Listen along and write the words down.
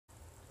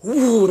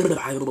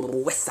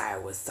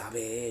Westside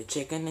Wasabi,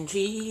 chicken and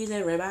cheese,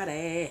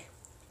 everybody.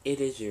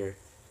 It is your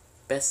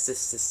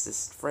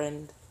bestest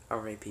friend,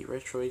 R.I.P.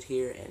 Retroid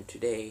here, and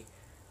today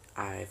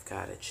I've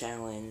got a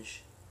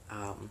challenge.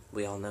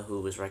 We all know who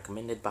it was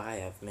recommended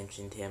by. I've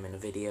mentioned him in a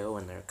video,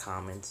 and there are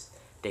comments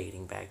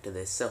dating back to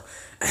this. So,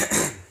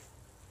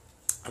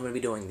 I'm going to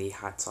be doing the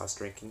hot sauce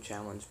drinking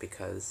challenge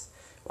because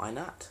why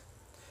not?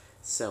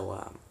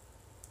 So,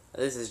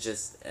 this is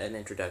just an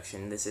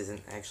introduction. This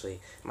isn't actually...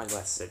 My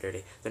glasses are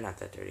dirty. They're not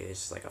that dirty.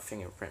 It's just like a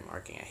fingerprint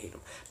marking. I hate them.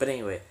 But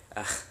anyway,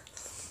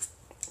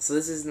 so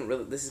this isn't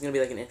really... This is going to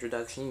be like an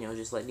introduction, you know,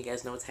 just letting you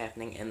guys know what's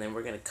happening. And then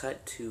we're going to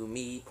cut to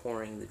me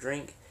pouring the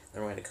drink.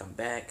 Then we're going to come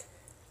back,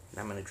 and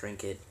I'm going to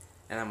drink it,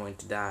 and I'm going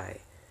to die.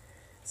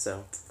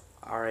 So,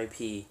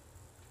 R.I.P.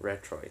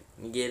 Retroid.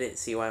 You get it?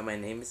 See why my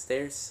name is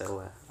there?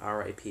 So,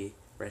 R.I.P.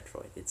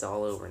 Retroid. It's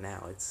all over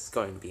now. It's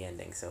going to be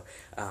ending. So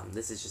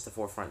this is just the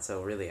forefront.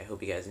 So really, I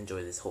hope you guys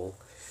enjoy this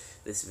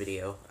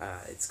video.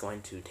 It's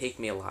going to take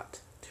me a lot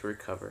to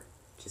recover.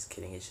 Just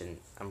kidding. It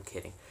shouldn't. I'm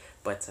kidding.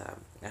 But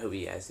I hope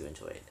you guys do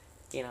enjoy it.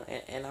 You know,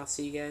 and I'll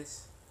see you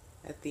guys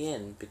at the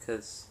end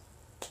because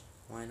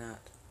why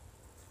not?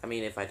 I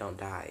mean, if I don't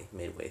die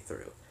midway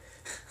through.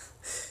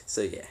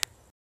 So yeah.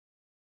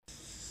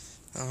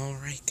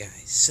 Alright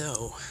guys,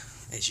 so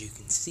as you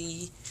can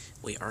see,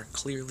 we are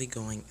clearly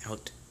going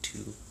out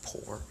to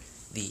pour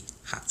the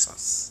hot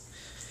sauce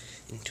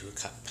into a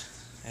cup.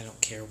 I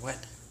don't care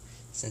what,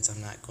 since I'm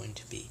not going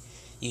to be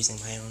using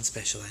my own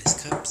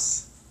specialized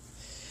cups.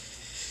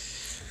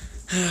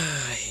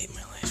 I hate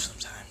my life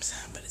sometimes,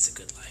 but it's a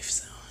good life,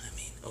 so, I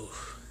mean,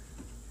 oof.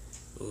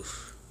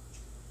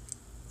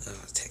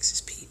 Oh,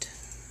 Texas Pete.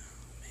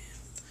 Oh, man.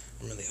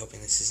 I'm really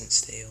hoping this isn't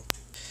stale.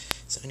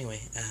 So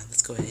anyway,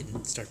 let's go ahead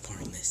and start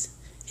pouring this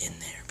in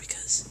there,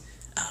 because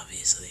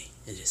obviously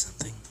it is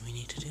something we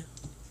need to do.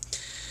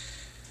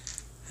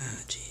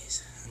 Ah,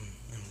 jeez, I'm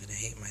gonna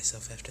hate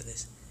myself after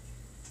this.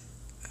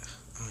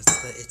 Oh,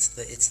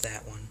 it's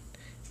that one.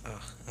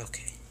 Oh,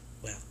 okay.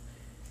 Well,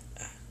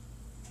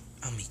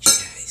 I'll meet you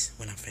guys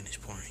when I'm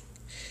finished pouring.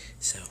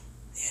 So,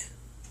 yeah,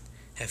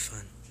 have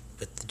fun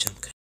with the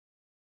jump cut.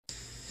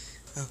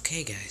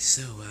 Okay, guys,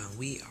 so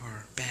we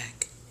are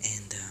back,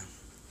 and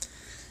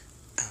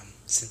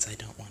since I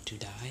don't want to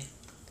die,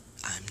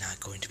 I'm not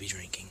going to be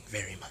drinking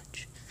very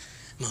much.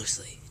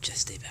 Mostly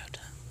just about,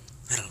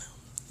 I don't know,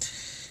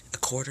 a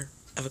quarter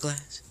of a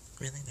glass?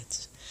 Really?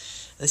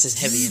 This is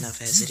heavy enough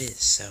as it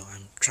is, so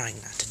I'm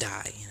trying not to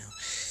die, you know.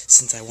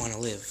 Since I want to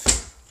live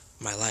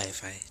my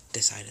life, I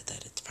decided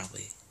that it's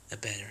probably a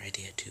better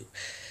idea to,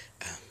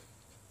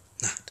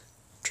 not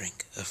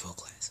drink a full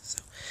glass.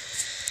 So,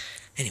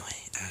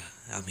 anyway,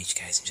 I'll meet you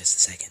guys in just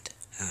a second.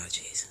 Oh,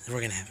 jeez. We're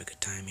gonna have a good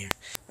time here.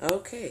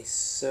 Okay,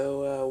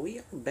 so, we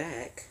are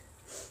back.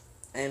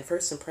 And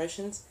first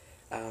impressions,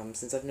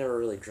 since I've never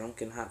really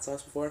drunk in hot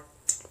sauce before,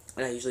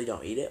 and I usually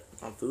don't eat it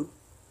on food,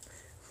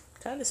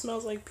 kind of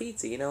smells like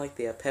pizza, you know, like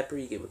the pepper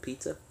you get with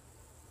pizza.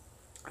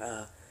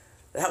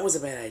 That was a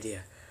bad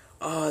idea.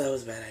 Oh, that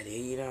was a bad idea,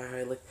 you know how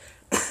I look.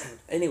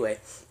 Anyway,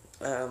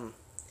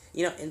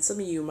 you know, and some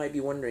of you might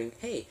be wondering,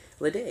 hey,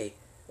 Lede,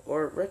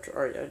 or Retro,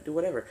 or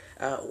whatever,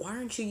 why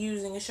aren't you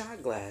using a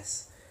shot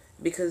glass?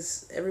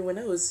 Because everyone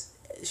knows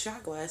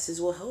shot glasses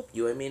will help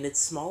you. I mean,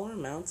 it's smaller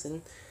amounts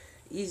and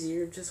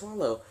easier to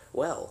swallow.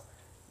 Well,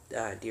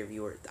 dear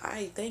viewer,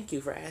 I thank you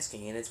for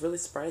asking, and it's really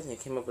surprising you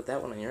came up with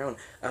that one on your own.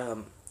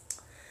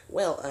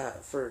 Well,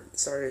 for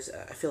starters,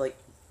 I feel like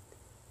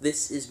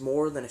this is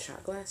more than a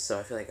shot glass, so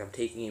I feel like I'm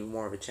taking even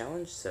more of a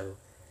challenge, so,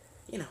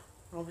 you know,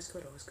 always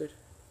good, always good.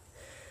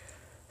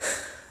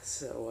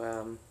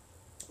 So,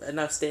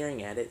 enough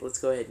staring at it, let's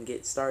go ahead and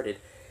get started.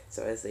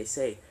 So, as they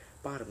say,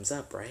 bottoms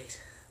up, right?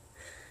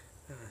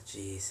 Oh,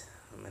 jeez,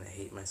 I'm gonna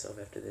hate myself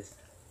after this.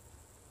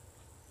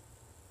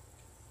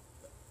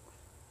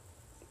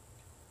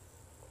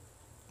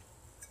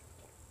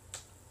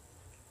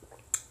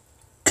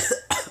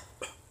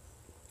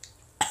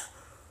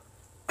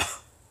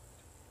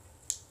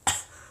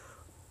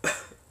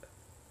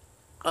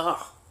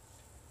 Oh.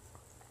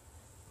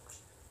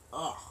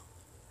 Oh.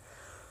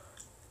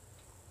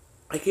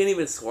 I can't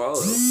even swallow.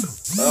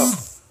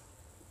 Oh.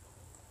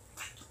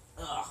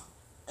 Oh.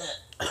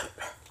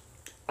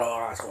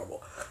 Oh, that's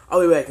horrible.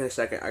 I'll be back in a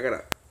second. I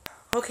gotta...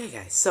 Okay,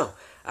 guys, so,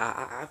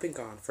 I've been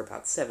gone for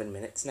about 7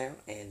 minutes now,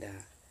 and,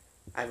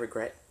 I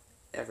regret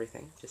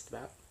everything, just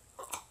about.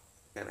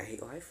 And I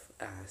hate life.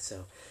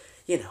 So,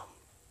 you know,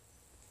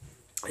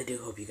 I do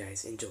hope you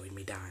guys enjoyed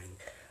me dying.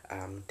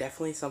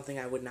 Definitely something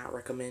I would not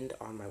recommend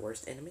on my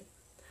worst enemy.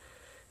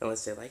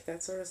 Unless they like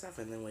that sort of stuff,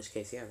 and in which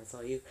case, yeah, that's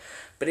all you.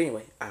 But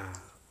anyway,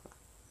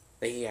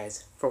 thank you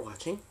guys for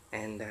watching,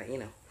 and, you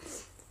know,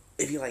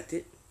 if you liked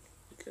it,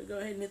 go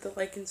ahead and hit the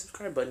like and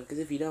subscribe button, because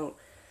if you don't,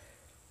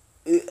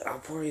 I'll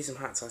pour you some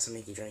hot sauce and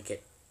make you drink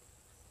it.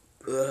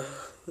 Yeah,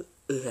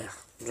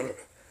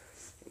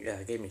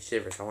 it gave me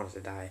shivers. I wanted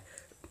to die.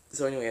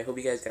 So anyway, I hope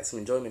you guys got some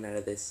enjoyment out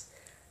of this,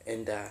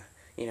 and,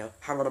 you know,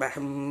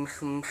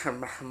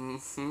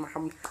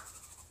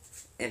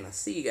 and I'll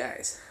see you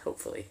guys,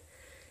 hopefully,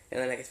 in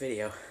the next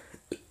video.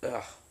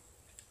 Ugh.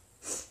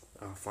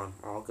 Oh, fun.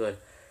 All good.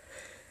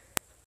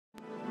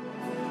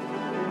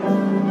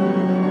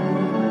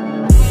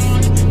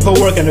 Put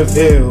work in the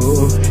field,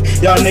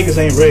 y'all niggas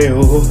ain't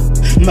real.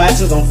 Max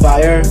is on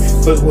fire,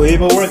 cause we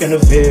put work in the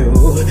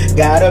field.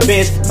 Got a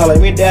bitch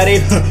calling me daddy,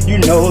 you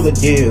know the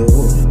deal.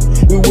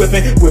 We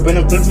whipping and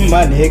flipping,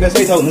 my niggas,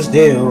 they told us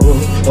still.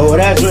 Oh,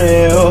 that's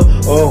real,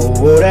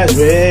 oh, that's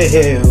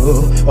real.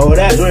 Oh,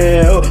 that's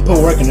real, put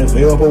work in the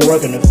field, put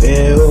work in the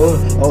field.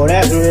 Oh,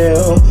 that's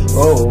real,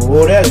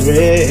 oh, that's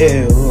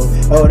real.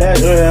 Oh,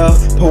 that's real,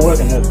 put work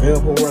in the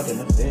field, put work in the field.